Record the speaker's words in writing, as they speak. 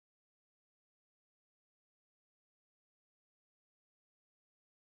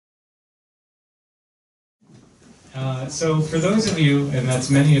So for those of you, and that's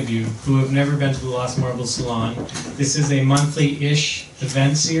many of you, who have never been to the Lost Marbles Salon, this is a monthly-ish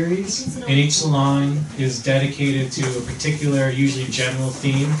event series, and each salon is dedicated to a particular, usually general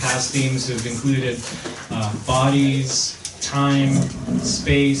theme. Past themes have included bodies, time,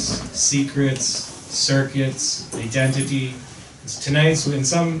 space, secrets, circuits, identity. Tonight's,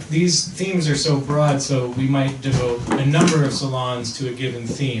 these themes are so broad, so we might devote a number of salons to a given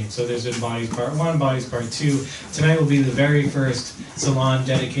theme. So there's been Bodies Part 1, Bodies Part 2. Tonight will be the very first salon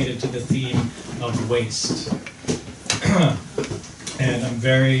dedicated to the theme of waste. And I'm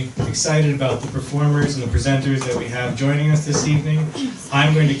very excited about the performers and the presenters that we have joining us this evening.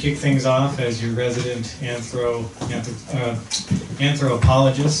 I'm going to kick things off as your resident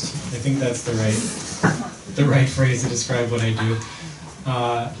anthropologist. I think that's the right phrase to describe what I do,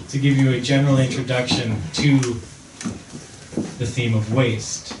 to give you a general introduction to the theme of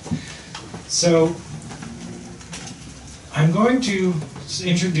waste. So I'm going to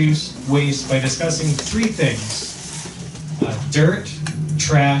introduce waste by discussing three things: dirt,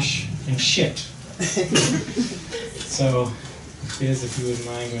 trash, and shit. So, if you wouldn't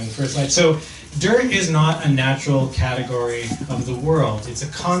mind going to the first slide. So, dirt is not a natural category of the world. It's a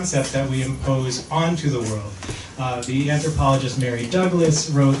concept that we impose onto the world. The anthropologist Mary Douglas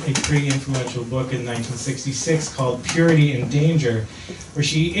wrote a pretty influential book in 1966 called Purity and Danger, where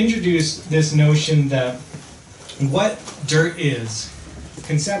she introduced this notion that what dirt is,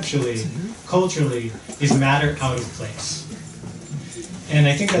 conceptually, culturally, is matter out of place. And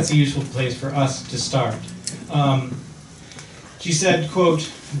I think that's a useful place for us to start. She said, quote,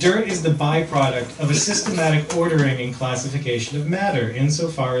 "Dirt is the byproduct of a systematic ordering and classification of matter,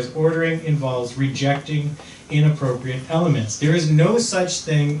 insofar as ordering involves rejecting inappropriate elements. There is no such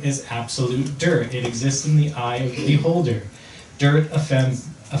thing as absolute dirt. It exists in the eye of the beholder. Dirt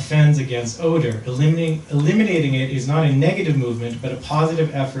offends against odor. Eliminating it is not a negative movement, but a positive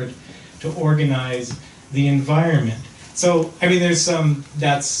effort to organize the environment." So, I mean, there's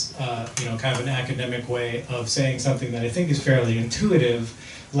that's kind of an academic way of saying something that I think is fairly intuitive,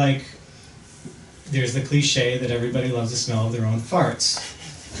 like there's the cliche that everybody loves the smell of their own farts.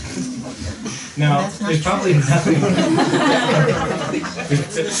 Now, there's probably nothing.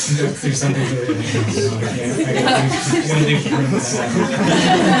 there's something to it.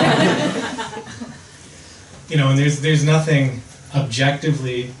 And there's nothing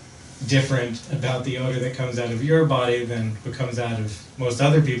objectively different about the odor that comes out of your body than what comes out of most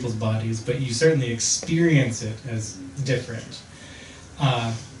other people's bodies, but you certainly experience it as different.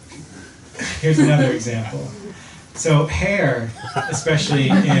 Here's another example. So hair, especially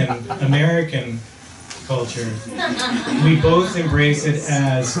in American culture, we both embrace it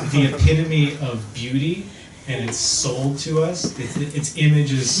as the epitome of beauty, and it's sold to us. Its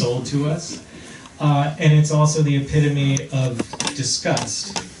image is sold to us. And it's also the epitome of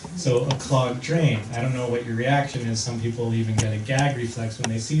disgust. So a clogged drain. I don't know what your reaction is. Some people even get a gag reflex when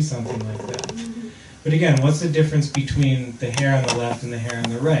they see something like that. But again, what's the difference between the hair on the left and the hair on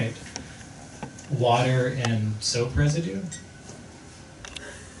the right? Water and soap residue?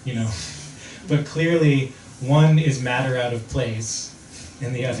 But clearly one is matter out of place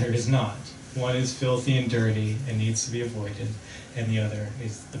and the other is not. One is filthy and dirty and needs to be avoided, and the other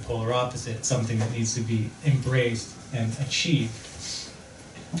is the polar opposite, something that needs to be embraced and achieved.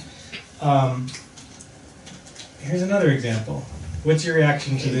 Here's another example. What's your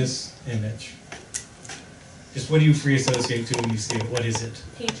reaction to this image? Just what do you free associate to when you see it? What is it?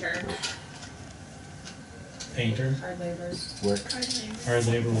 Painter. Painter. Hard labor. Work. Hard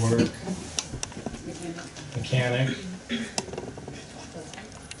labor, work. Mechanic.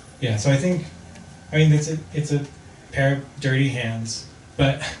 Yeah, so it's a pair of dirty hands,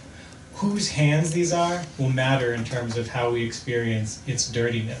 but whose hands these are will matter in terms of how we experience its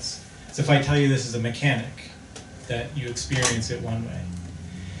dirtiness. So if I tell you this is a mechanic, that you experience it one way.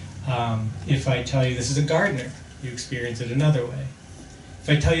 If I tell you this is a gardener, you experience it another way. If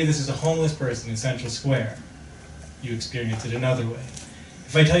I tell you this is a homeless person in Central Square, you experience it another way.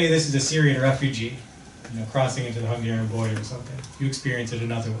 If I tell you this is a Syrian refugee, crossing into the Hungarian border or something, you experience it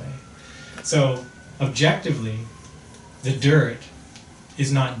another way. So objectively, the dirt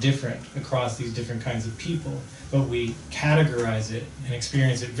is not different across these different kinds of people, but we categorize it and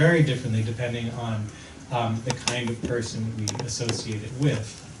experience it very differently depending on the kind of person we associate it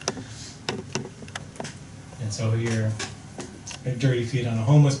with. And so you're dirty feet on a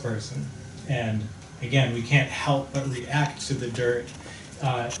homeless person, and again, we can't help but react to the dirt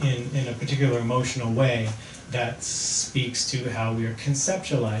in a particular emotional way that speaks to how we are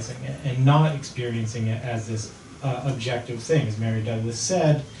conceptualizing it and not experiencing it as this objective thing. As Mary Douglas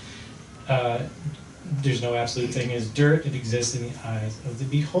said, there's no absolute thing as dirt. It exists in the eyes of the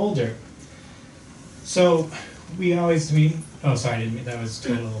beholder. So we always oh, sorry, I didn't mean, that was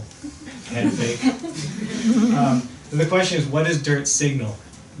total head fake. The question is, what does dirt signal?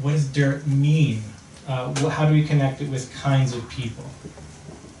 What does dirt mean? How do we connect it with kinds of people?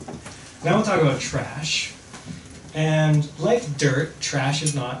 Now we'll talk about trash. And like dirt, trash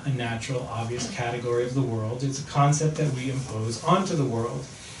is not a natural, obvious category of the world. It's a concept that we impose onto the world.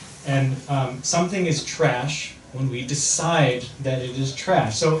 And something is trash when we decide that it is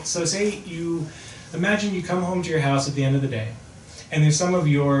trash. So say imagine you come home to your house at the end of the day, and there's some of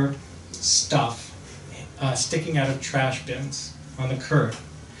your stuff sticking out of trash bins on the curb.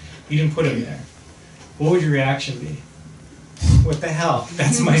 You didn't put them there. What would your reaction be? What the hell?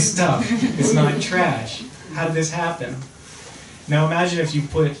 That's my stuff. It's not trash. How did this happen? Now imagine if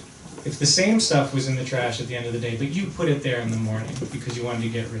the same stuff was in the trash at the end of the day, but you put it there in the morning because you wanted to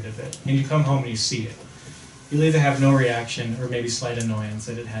get rid of it, and you come home and you see it. You'll either have no reaction or maybe slight annoyance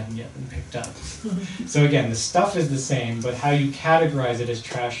that it hadn't yet been picked up. So again, the stuff is the same, but how you categorize it as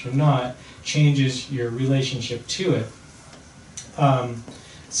trash or not changes your relationship to it.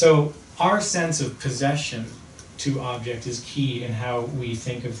 So our sense of possession to object is key in how we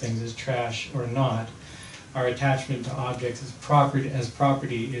think of things as trash or not. Our attachment to objects as property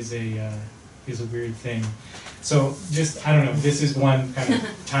is a weird thing. So I don't know, this is one kind of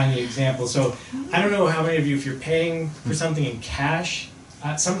tiny example. So I don't know how many of you, if you're paying for something in cash,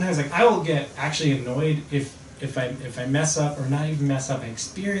 sometimes I will get actually annoyed if I mess up, or not even mess up, I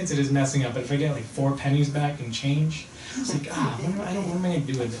experience it as messing up, but if I get like 4 pennies back in change, it's like, what am I going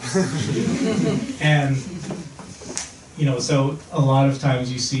to do with this? And, so a lot of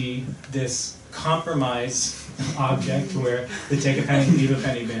times you see this compromise object where they take a penny and leave a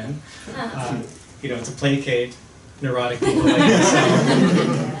penny bin. To placate neurotic people like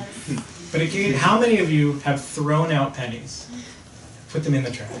myself. But again, how many of you have thrown out pennies? Put them in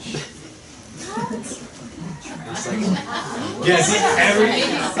the trash. Yeah, see,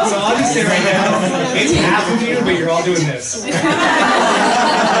 so obviously right now, it's half of you, but you're all doing this.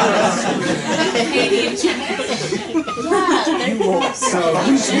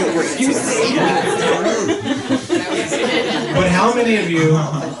 But how many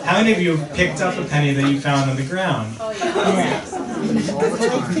of you picked up a penny that you found on the ground? Right?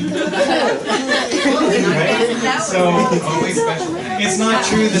 So it's not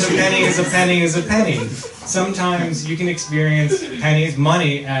true that a penny is a penny is a penny. Sometimes you can experience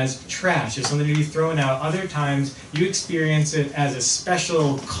money as trash, as something to be thrown out. Other times you experience it as a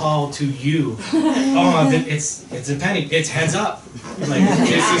special call to you. Oh, it's a penny. It's heads up. Like,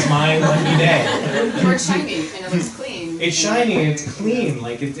 this is my lucky day. Or it's shiny and it looks clean. It's shiny and it's clean.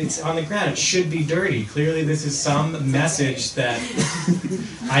 Like it's on the ground. It should be dirty. Clearly, this is some message that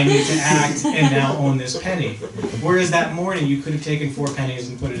I need to act and now own this penny. Whereas that morning you could have taken 4 pennies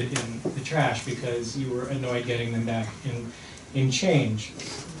and put it in the trash because you were annoyed getting them back in change.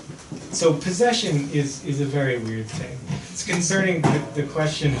 So possession is a very weird thing. It's concerning the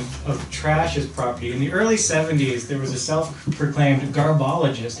question of trash as property. In the early 70s, there was a self-proclaimed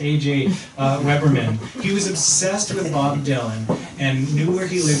garbologist, A.J. Weberman. He was obsessed with Bob Dylan and knew where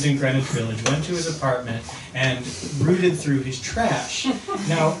he lived in Greenwich Village, went to his apartment, and rooted through his trash.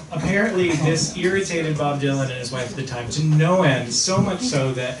 Now, apparently this irritated Bob Dylan and his wife at the time to no end, so much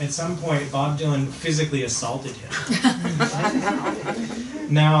so that at some point Bob Dylan physically assaulted him.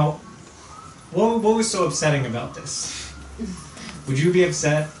 Now, what was so upsetting about this? Would you be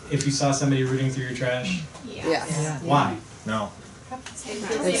upset if you saw somebody rooting through your trash? Yes. Why? No. It's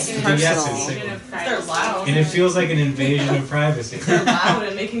Yes, They're loud. and it feels like an invasion of privacy. They're loud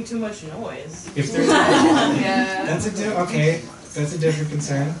and making too much noise. If they're Yeah. that's a different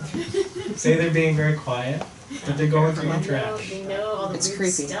concern. Say they're being very quiet, but they're going through your trash. They know all the It's weird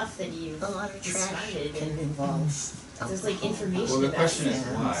creepy. stuff that you've A lot of trash decided, can and involve. there's like information Well, the about question it. is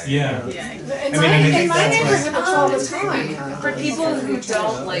why. Yeah. In I mean, and I think my that's why- neighborhood, it's all the time. For people who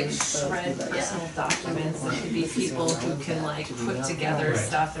don't like shred personal documents, it could be people who can like put together Right.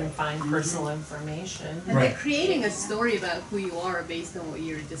 stuff and find personal information. And Right. they're creating a story about who you are based on what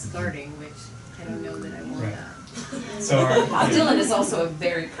you're discarding, which I don't know that I want Right. that. So Bob Dylan is also a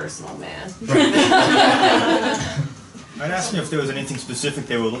very personal man. I'd ask them if there was anything specific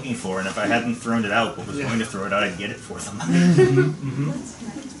they were looking for, and if I hadn't thrown it out but was going to throw it out, I'd get it for them.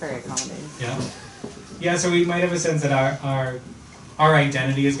 It's very accommodating. Yeah, so we might have a sense that our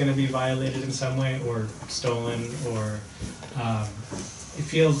identity is going to be violated in some way, or stolen, or it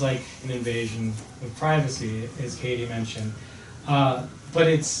feels like an invasion of privacy, as Katie mentioned. But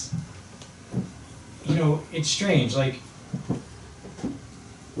it's, it's strange. Like,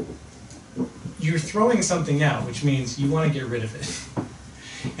 you're throwing something out, which means you want to get rid of it.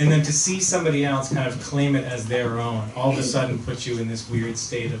 And then to see somebody else kind of claim it as their own, all of a sudden puts you in this weird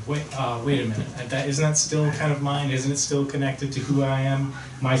state of, wait a minute, isn't that still kind of mine? Isn't it still connected to who I am,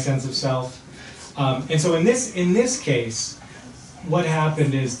 my sense of self? And so in this case, what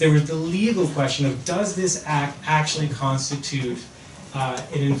happened is there was the legal question of, does this act actually constitute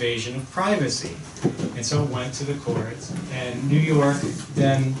an invasion of privacy? And so it went to the courts, and New York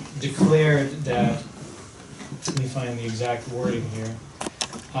then declared that, let me find the exact wording here,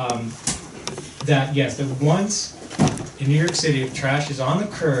 that yes, that once in New York City, if trash is on the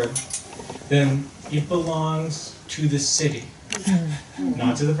curb, then it belongs to the city,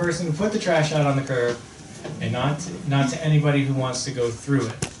 not to the person who put the trash out on the curb, and not to anybody who wants to go through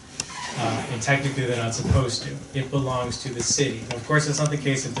it. And technically they're not supposed to. It belongs to the city. And of course that's not the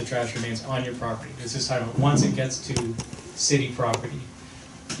case if the trash remains on your property. This is talking about once it gets to city property.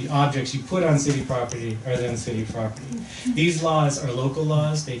 The objects you put on city property are then city property. These laws are local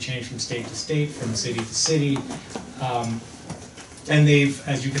laws. They change from state to state, from city to city. And they've,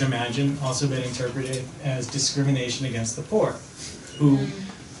 as you can imagine, also been interpreted as discrimination against the poor, who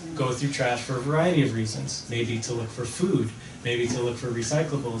go through trash for a variety of reasons. Maybe to look for food, maybe to look for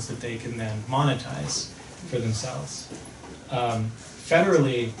recyclables that they can then monetize for themselves.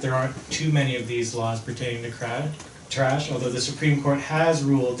 Federally, there aren't too many of these laws pertaining to trash, although the Supreme Court has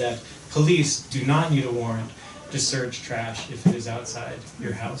ruled that police do not need a warrant to search trash if it is outside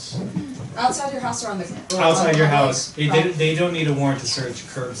your house. Outside your house or on the Outside your house, they don't need a warrant to search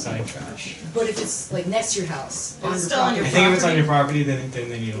curbside trash. But if it's like next to your house, on your still on your I think if it's on your property, then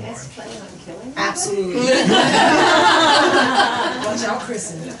they need a warrant. Planning on killing? absolutely. Watch out,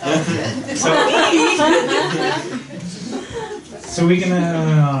 Kristen. So we can,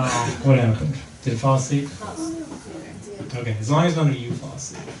 what happened? Did it fall asleep? Okay, as long as none of you fall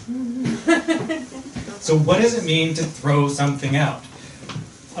asleep. So what does it mean to throw something out?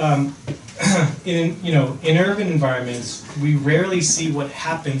 In urban environments, we rarely see what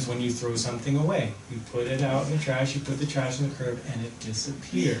happens when you throw something away. You put it out in the trash, you put the trash in the curb, and it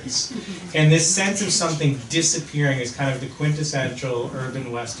disappears. And this sense of something disappearing is kind of the quintessential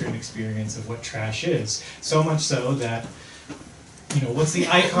urban Western experience of what trash is. So much so that, what's the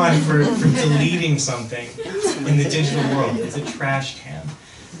icon for deleting something in the digital world? It's a trash can.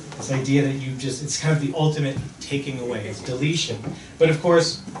 This idea that it's kind of the ultimate taking away, it's deletion. But of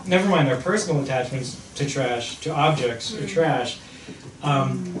course, never mind our personal attachments to trash, to objects or trash,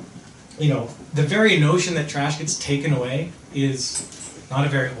 the very notion that trash gets taken away is not a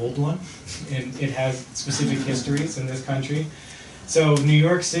very old one, and it has specific histories in this country. So New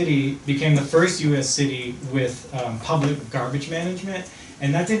York City became the first U.S. city with public garbage management,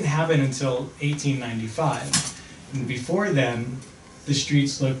 and that didn't happen until 1895. And before then, the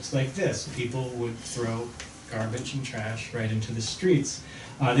streets looked like this. People would throw garbage and trash right into the streets.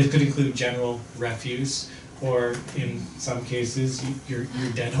 This could include general refuse, or in some cases, your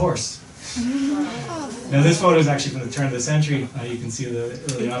dead horse. Now this photo is actually from the turn of the century. You can see the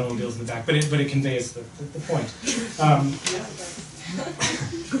early automobiles in the back, but it conveys the point.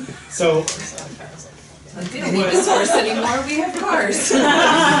 So, We don't need this horse anymore, we have cars.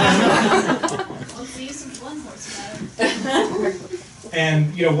 Let's use one horsepower.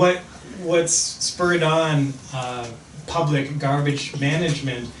 And what's spurred on public garbage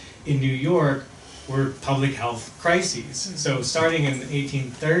management in New York were public health crises. So starting in the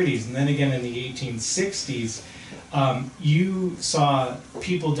 1830s and then again in the 1860s, you saw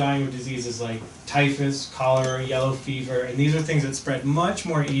people dying of diseases like typhus, cholera, yellow fever, and these are things that spread much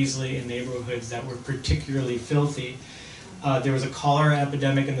more easily in neighborhoods that were particularly filthy. There was a cholera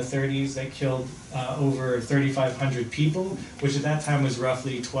epidemic in the 30s that killed over 3,500 people, which at that time was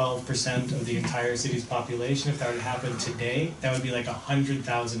roughly 12% of the entire city's population. If that were to happen today, that would be like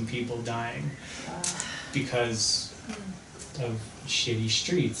 100,000 people dying because of shitty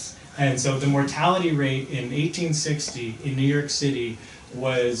streets. And so the mortality rate in 1860 in New York City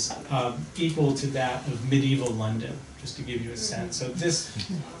was equal to that of medieval London, just to give you a sense. So this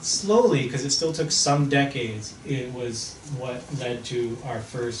slowly, because it still took some decades, it was what led to our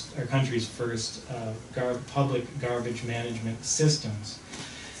country's first public garbage management systems.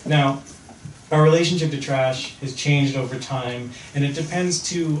 Now, our relationship to trash has changed over time, and it depends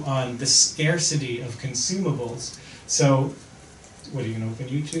too on the scarcity of consumables. So, what are you going to open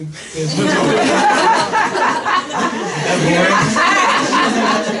YouTube? Is that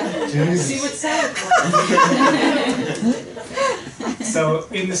boring? See what's up. So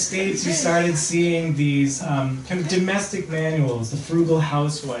in the States, you started seeing these kind of domestic manuals, the frugal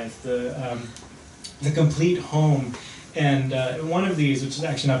housewife, the complete home, And one of these, which is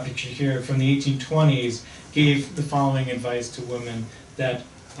actually not pictured here, from the 1820s, gave the following advice to women, that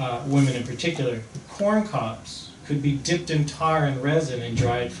women in particular: corn cobs could be dipped in tar and resin and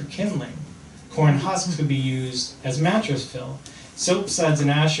dried for kindling. Corn husks could be used as mattress fill. Soap suds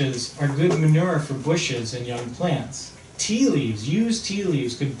and ashes are good manure for bushes and young plants. Tea leaves, used tea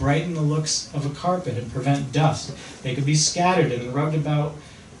leaves, could brighten the looks of a carpet and prevent dust. They could be scattered and then rubbed about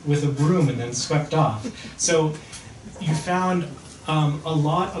with a broom and then swept off. So you found a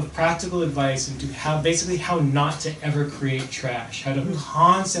lot of practical advice into basically how not to ever create trash, how to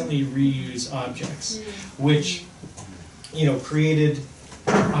constantly reuse objects, which, you know, created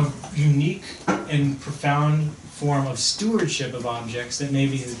a unique and profound form of stewardship of objects that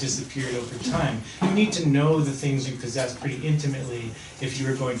maybe has disappeared over time. You need to know the things you possess pretty intimately if you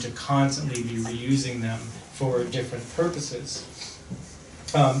are going to constantly be reusing them for different purposes.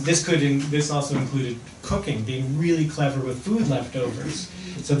 This also included cooking, being really clever with food leftovers.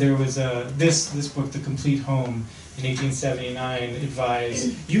 So there was this book, The Complete Home, in 1879,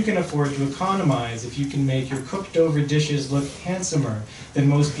 advised, you can afford to economize if you can make your cooked over dishes look handsomer than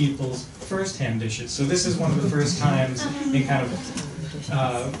most people's first-hand dishes. So this is one of the first times in kind of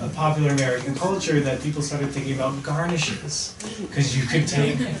a popular American culture that people started thinking about garnishes, because you could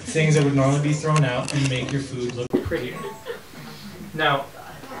take things that would normally be thrown out and make your food look prettier. Now,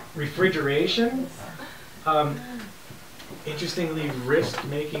 refrigeration, interestingly, risked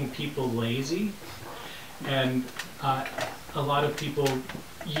making people lazy, and a lot of people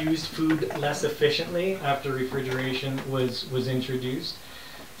used food less efficiently after refrigeration was introduced.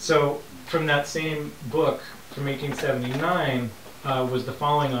 So from that same book from 1879 was the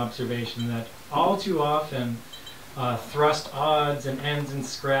following observation, that all too often thrust odds and ends and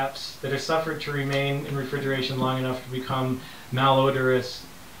scraps that are suffered to remain in refrigeration long enough to become malodorous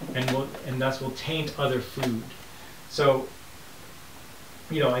and thus will taint other food. So,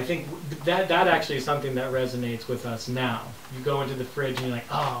 you know, I think that actually is something that resonates with us now. You go into the fridge and you're like,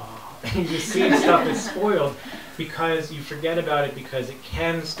 oh, and you see stuff that's spoiled because you forget about it because it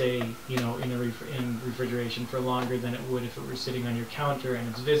can stay, you know, in refrigeration for longer than it would if it were sitting on your counter and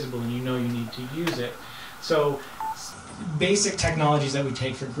it's visible and you know you need to use it. So basic technologies that we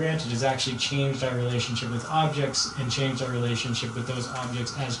take for granted has actually changed our relationship with objects and changed our relationship with those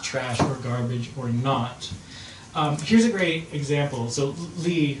objects as trash or garbage or not. Here's a great example. So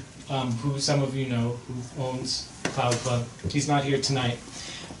Lee, who some of you know, who owns Cloud Club, he's not here tonight,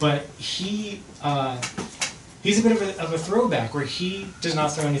 but he's a bit of a throwback where he does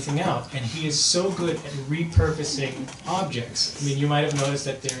not throw anything out, and he is so good at repurposing objects. I mean, you might have noticed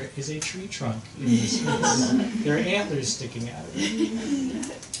that there is a tree trunk in this space. There are antlers sticking out of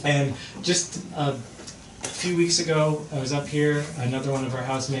it. And just a few weeks ago, I was up here, another one of our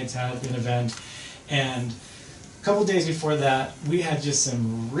housemates had an event, and a couple days before that, we had just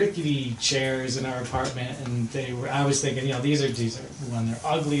some rickety chairs in our apartment, and I was thinking, you know, these are when they're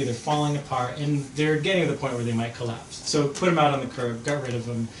ugly, they're falling apart, and they're getting to the point where they might collapse. So put them out on the curb, got rid of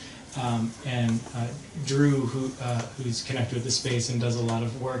them, and Drew, who's connected with the space and does a lot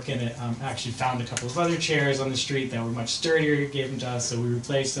of work in it, actually found a couple of other chairs on the street that were much sturdier, gave them to us, so we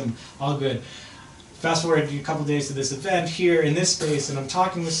replaced them, all good. Fast forward a couple days to this event here in this space, and I'm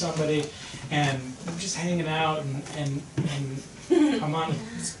talking with somebody, and I'm just hanging out, and I'm on a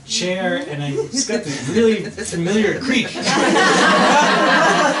chair, and I just got this really familiar creak. And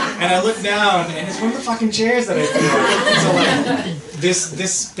I look down, and it's one of the fucking chairs that I threw. So like,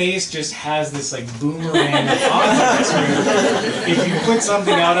 this space just has this like boomerang of objects where if you put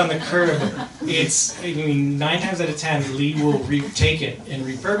something out on the curb, I mean, 9 times out of 10, Lee will take it and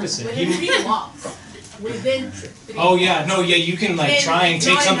repurpose it. Within 3 walks. Within 3 Oh yeah, no, yeah, you can like try and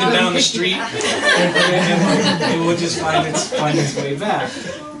take something down the street, and it will just find its way back.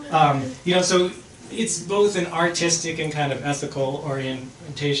 You know, so it's both an artistic and kind of ethical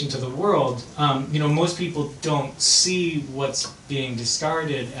orientation to the world. You know, most people don't see what's being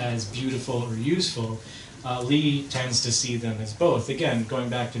discarded as beautiful or useful. Lee tends to see them as both. Again, going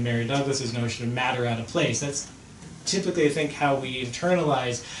back to Mary Douglas's notion of matter out of place. That's typically, I think, how we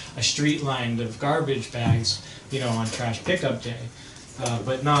internalize a street lined of garbage bags, you know, on trash pickup day,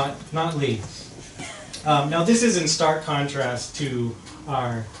 but not Lee. Now, this is in stark contrast to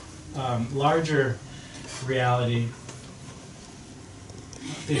our larger reality.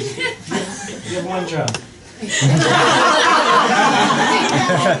 You have one job.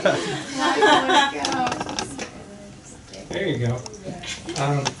 There you go.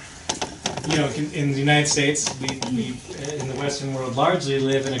 You know, in the United States, we in the Western world largely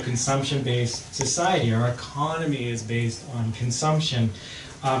live in a consumption-based society. Our economy is based on consumption.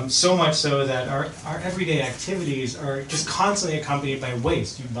 So much so that our everyday activities are just constantly accompanied by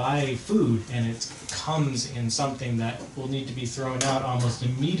waste. You buy food and it comes in something that will need to be thrown out almost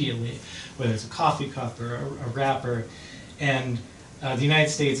immediately, whether it's a coffee cup or a wrapper. And the United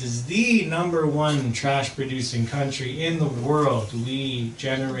States is the #1 trash producing country in the world. We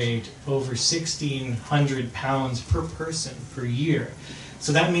generate over 1,600 pounds per person per year.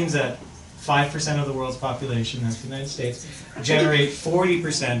 So that means that 5% of the world's population, that's the United States, generate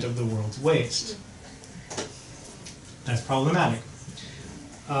 40% of the world's waste. That's problematic.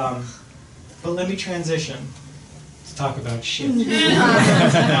 But let me transition to talk about shit.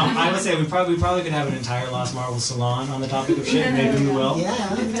 Now, I would say we probably could have an entire Lost Marbles Salon on the topic of shit, and maybe we will.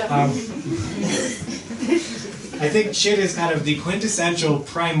 I think shit is kind of the quintessential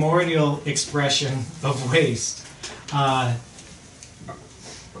primordial expression of waste.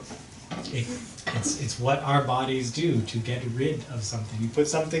 It's what our bodies do to get rid of something. You put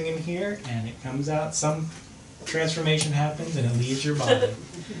something in here and it comes out, some transformation happens and it leaves your body.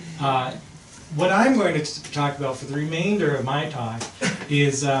 What I'm going to talk about for the remainder of my talk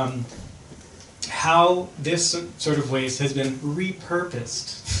is how this sort of waste has been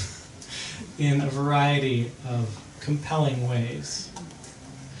repurposed in a variety of compelling ways.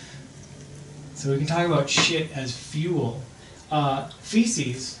 So we can talk about shit as fuel.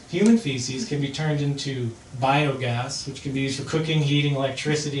 Feces, human feces, can be turned into biogas, which can be used for cooking, heating,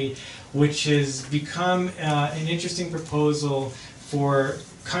 electricity, which has become an interesting proposal for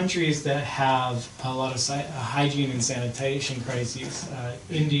countries that have a lot of hygiene and sanitation crises.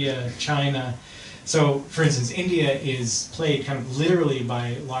 India, China. So, for instance, India is plagued kind of literally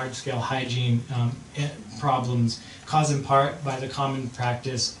by large-scale hygiene problems, caused in part by the common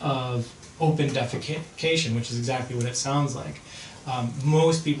practice of open defecation, which is exactly what it sounds like.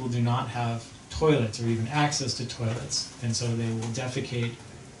 Most people do not have toilets or even access to toilets, and so they will defecate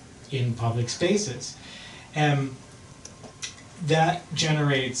in public spaces. And that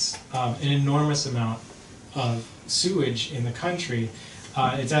generates an enormous amount of sewage in the country.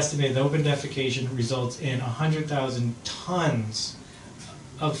 It's estimated that open defecation results in 100,000 tons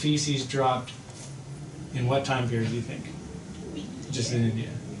of feces dropped in what time period do you think? Just in India.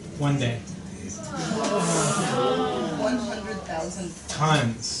 One day. 100,000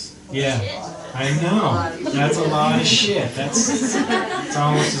 Tons. Yeah, I know. That's a lot of shit. It's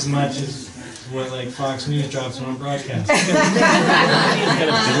almost as much as what like Fox News drops on broadcast. You got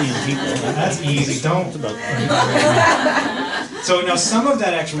 1 billion people. That's easy. Don't. So now some of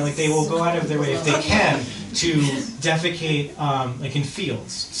that action, like they will go out of their way if they can to defecate like in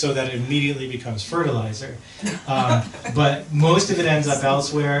fields, so that it immediately becomes fertilizer. But most of it ends up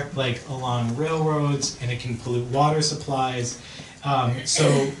elsewhere, like along railroads, and it can pollute water supplies.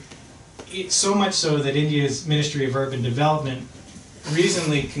 So much so that India's Ministry of Urban Development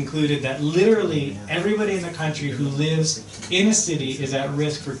recently concluded that literally everybody in the country who lives in a city is at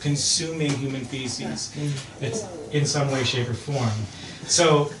risk for consuming human feces. It's in some way, shape, or form.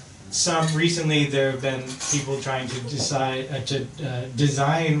 So recently there have been people trying to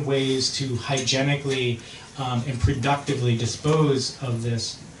design ways to hygienically and productively dispose of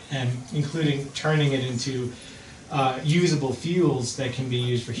this, and including turning it into usable fuels that can be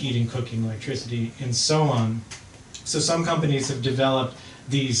used for heating, cooking, electricity, and so on. So some companies have developed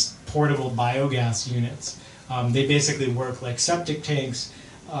these portable biogas units. They basically work like septic tanks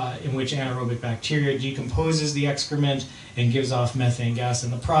in which anaerobic bacteria decomposes the excrement and gives off methane gas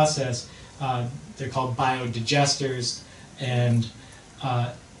in the process. They're called biodigesters, and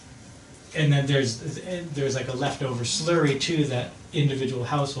then there's like a leftover slurry too that individual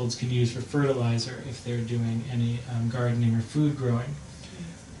households can use for fertilizer if they're doing any gardening or food growing.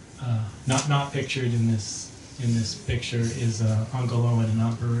 Not pictured in this picture is Uncle Owen and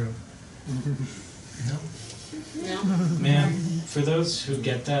Aunt Beru. No? No. Man, for those who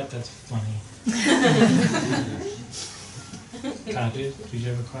get that, that's funny. Did you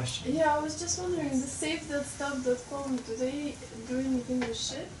have a question? Yeah, I was just wondering, the SaveThatStuff.com, do they do anything with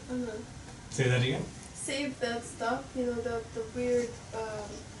shit or not? Say that again? Save That Stuff, you know, the weird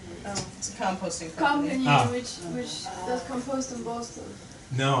It's a composting company. company which does compost in Boston.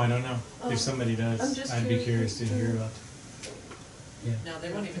 No, I don't know. Oh. If somebody I'm does, just I'd be curious to hear about. No,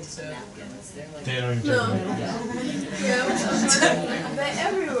 they won't even serve napkins. They're like. They don't even No. talk about it. Yeah, they're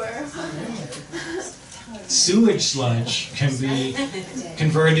everywhere. Sewage sludge can be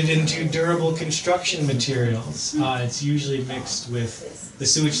converted into durable construction materials. It's usually mixed with, the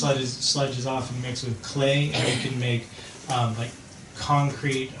sewage sludge is often mixed with clay, and you can make like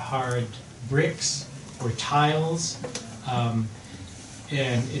concrete hard bricks or tiles.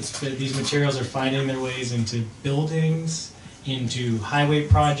 And these materials are finding their ways into buildings into highway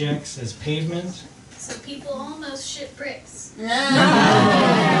projects as pavement. So people almost shit bricks. Uh,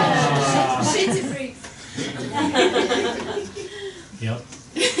 Shit bricks. Yep.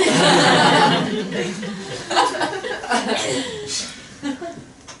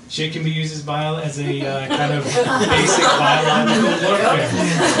 Shit can be used as a kind of basic biological warfare.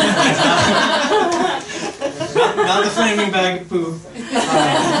 Not the flaming bag of poop.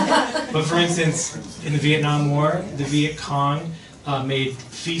 But for instance, in the Vietnam War, the Viet Cong made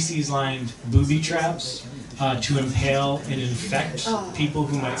feces-lined booby traps to impale and infect people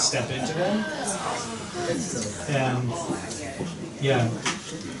who might step into them. And yeah,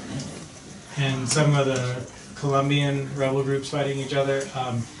 and some of the Colombian rebel groups fighting each other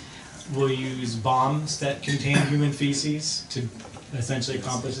will use bombs that contain human feces to essentially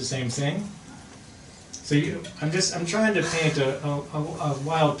accomplish the same thing. So I'm trying to paint a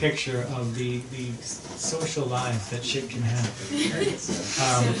wild picture of the social lives that shit can have.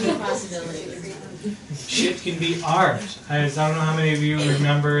 Shit can be art. I don't know how many of you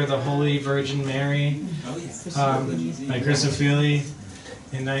remember the Holy Virgin Mary by Chris O'Feely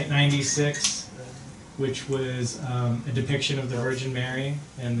in 96, which was a depiction of the Virgin Mary,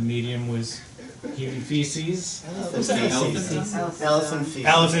 and the medium was human feces. Elephant feet.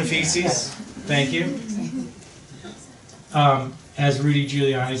 Elephant feces. Thank you. As Rudy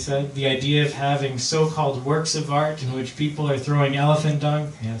Giuliani said, the idea of having so-called works of art in which people are throwing elephant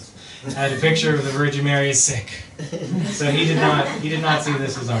dung, yes, at a picture of the Virgin Mary is sick. So he did not see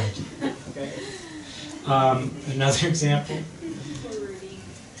this as art. Another example.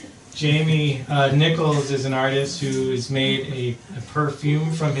 Jamie Nichols is an artist who has made a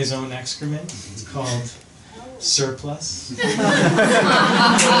perfume from his own excrement. It's called Surplus.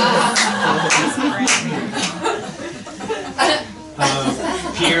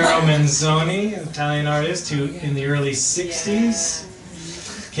 Piero Manzoni, an Italian artist who in the early 60s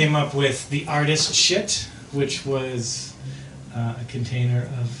came up with the artist shit, which was a container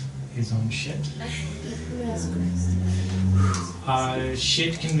of his own shit.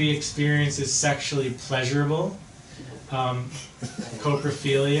 Shit can be experienced as sexually pleasurable.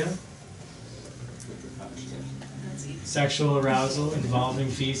 Coprophilia, sexual arousal involving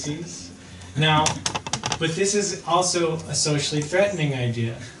feces. Now, but this is also a socially threatening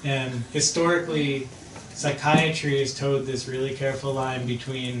idea, and historically, psychiatry has towed this really careful line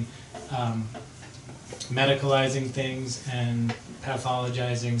between medicalizing things and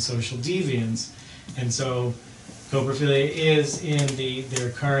pathologizing social deviance, and so coprophilia is in their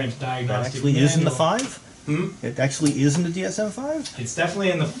current That diagnostic actually is in the manual. 5? Hmm? It actually is in the DSM-5? It's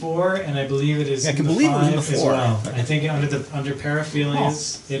definitely in the 4, and I believe it is Yeah, I in can the believe it 5 was in the as 4. well. I think under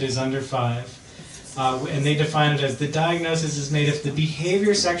paraphilias, it is under 5. And they define it as the diagnosis is made if the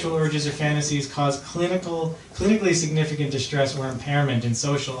behavior, sexual urges, or fantasies cause clinically significant distress or impairment in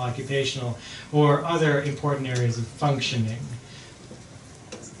social, occupational, or other important areas of functioning.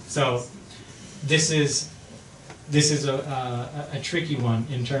 So this is a tricky one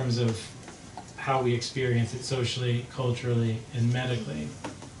in terms of how we experience it socially, culturally, and medically.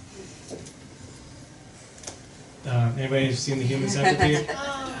 Anybody who's seen the Human Centipede?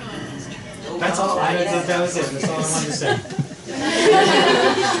 That's all. That was it. That's all I wanted to say.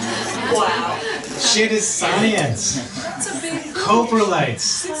 Wow. Shit is science.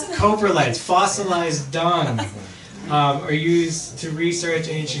 Coprolites, fossilized dung, are used to research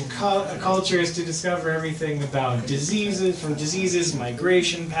ancient cultures to discover everything about diseases,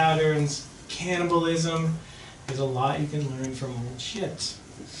 migration patterns, cannibalism. There's a lot you can learn from old shit.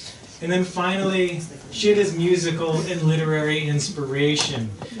 And then finally, shit is musical and literary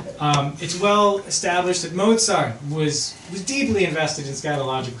inspiration. It's well established that Mozart was deeply invested in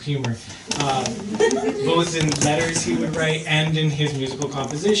scatological humor, both in letters he would write and in his musical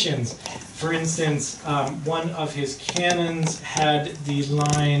compositions. For instance, one of his canons had the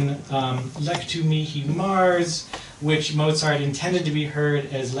line "Lec tu mihi Mars," which Mozart intended to be heard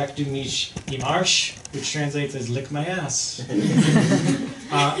as "Lec tu mihi Marsh," which translates as "lick my ass."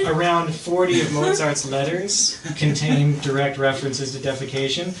 Around 40 of Mozart's letters contain direct references to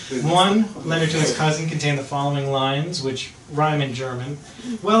defecation. One letter to his cousin contained the following lines, which rhyme in German.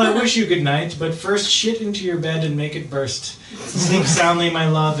 "Well, I wish you good night, but first shit into your bed and make it burst. Sleep soundly, my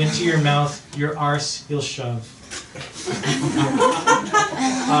love, into your mouth, your arse he'll shove."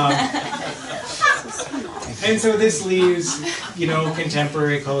 And so this leaves,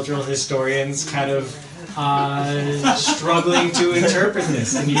 contemporary cultural historians kind of struggling to interpret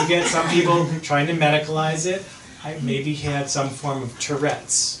this. And you get some people trying to medicalize it. Maybe he had some form of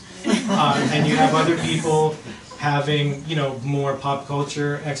Tourette's. And you have other people having, more pop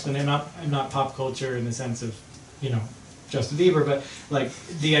culture explanation, not pop culture in the sense of, Justin Bieber, but like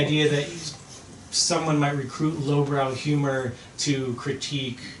the idea that someone might recruit lowbrow humor to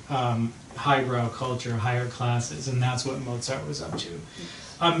critique highbrow culture, higher classes, and that's what Mozart was up to.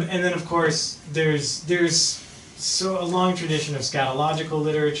 And then of course there's a long tradition of scatological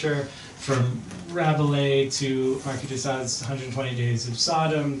literature, from Rabelais to Marquis de Sade's 120 Days of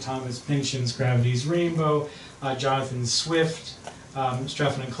Sodom, Thomas Pynchon's Gravity's Rainbow, Jonathan Swift,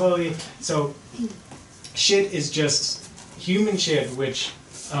 Strephon and Chloe. So shit is just human shit, which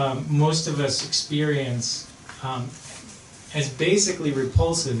most of us experience as basically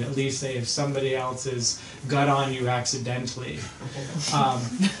repulsive, at least say if somebody else's got on you accidentally,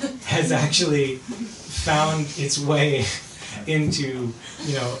 has actually found its way into,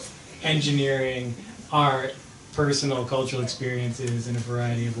 you know, engineering, art, personal cultural experiences in a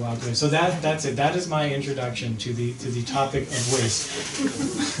variety of wild ways. So that's it. That is my introduction to the topic of waste.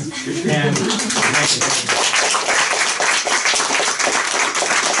 And